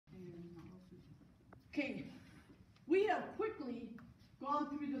Okay, we have quickly gone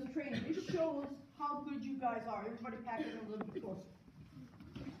through this training. This shows how good you guys are. Everybody pack it a little bit closer.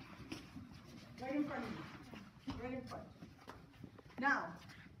 Right in front of you. Right in front. Now,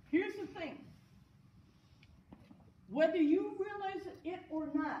 here's the thing. Whether you realize it or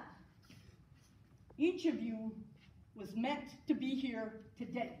not, each of you was meant to be here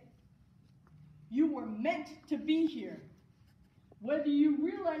today. You were meant to be here. Whether you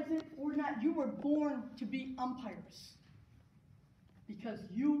realize it or not, you were born to be umpires. Because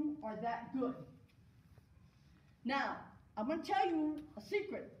you are that good. Now, I'm going to tell you a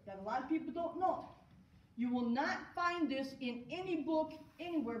secret that a lot of people don't know. You will not find this in any book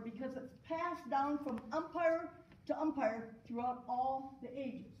anywhere because it's passed down from umpire to umpire throughout all the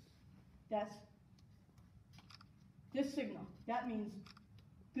ages. That's this signal. That means,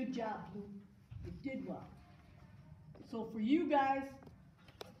 good job, Blue. You did well. So for you guys,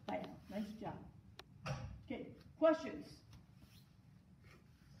 bam, nice job. Okay, questions?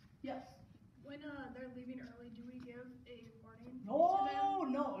 Yes? When they're leaving early, do we give a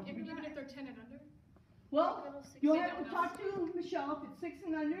warning? No. Even if they're 10 and under? Well, you'll have to talk to Michelle. If it's 6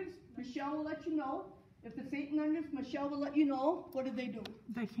 and unders, Michelle will let you know. If it's 8 and unders, Michelle will let you know. What do they do?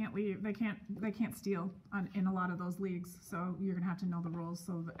 They can't leave. They can't steal in a lot of those leagues. So you're gonna have to know the rules.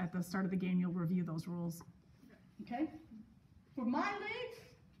 So at the start of the game, you'll review those rules. Okay. For my leagues,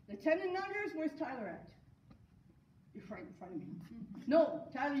 the 10 and unders, where's Tyler at? You're right in front of me. No,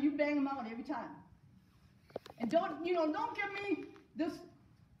 Tyler, you bang them out every time. And don't give me this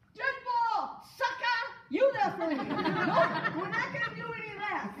dead ball, sucker. You there for me. No, we're not gonna do any of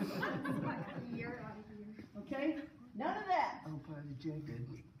that. Okay? None of that. I'm probably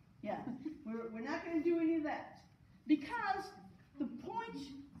joking. Yeah, we're not going to do any of that. Because the point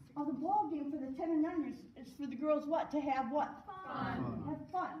of the ball game for the 10 and unders is for the girls what? To have what? Fun. Have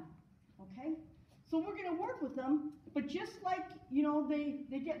fun. Okay? So we're going to work with them, but just like,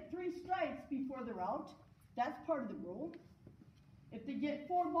 they get 3 strikes before they're out, that's part of the rule. If they get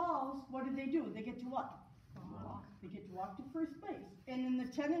 4 balls, what do? They get to what? Walk. They get to walk to first base. And in the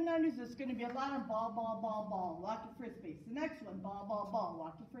 10 and unders, it's going to be a lot of ball, walk to first base. The next one, ball,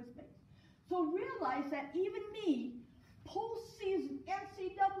 walk to first base. So realize that even me, postseason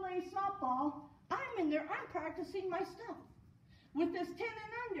NCAA softball, I'm in there, I'm practicing my stuff. With this 10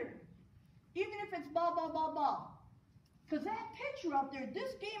 and under, even if it's ball. Because that pitcher out there,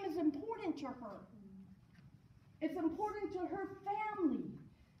 this game is important to her. It's important to her family.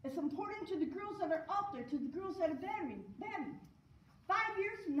 It's important to the girls that are out there, to the girls that are batting. 5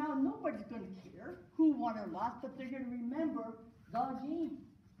 years from now, nobody's going to care who won or lost, but they're going to remember the game.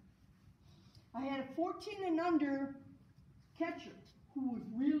 I had a 14 and under catcher who was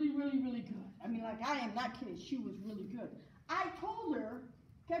really good. I mean, like, I am not kidding. She was really good. I told her,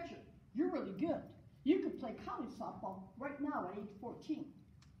 catcher, you're really good. You could play college softball right now at age 14.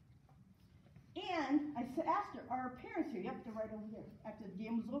 And I asked her, are her parents here? Yep, they're right over there. After the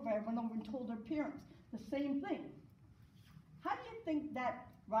game was over, I went over and told her parents the same thing. How do you think that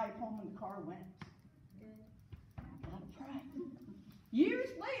ride home in the car went? Good. Not a pride. Years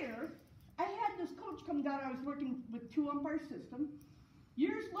later, I had this coach come down. I was working with 2 umpire system.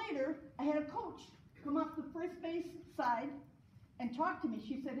 Years later, I had a coach come off the first base side and talk to me.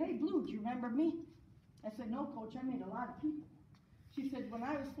 She said, hey, Blue, do you remember me? I said, no, coach, I made a lot of people. She said, when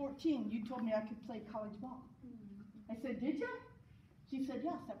I was 14, you told me I could play college ball. I said, did you? She said,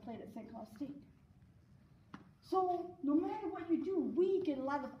 yes, I played at St. Cloud State. So no matter what you do, we get a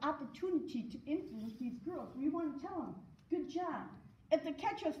lot of opportunity to influence these girls. We want to tell them, good job. If the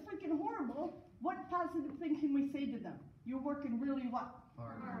catcher's freaking horrible, what positive thing can we say to them? You're working really what?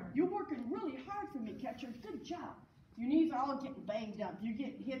 Hard. You're working really hard for me, catcher. Good job. Your knees are all getting banged up. You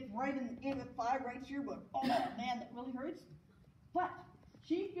get hit right in the thigh right here, but oh man, that really hurts. But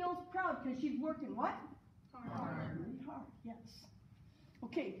she feels proud because she's working what? Hard. Really hard, yes.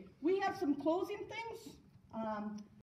 Okay, we have some closing things.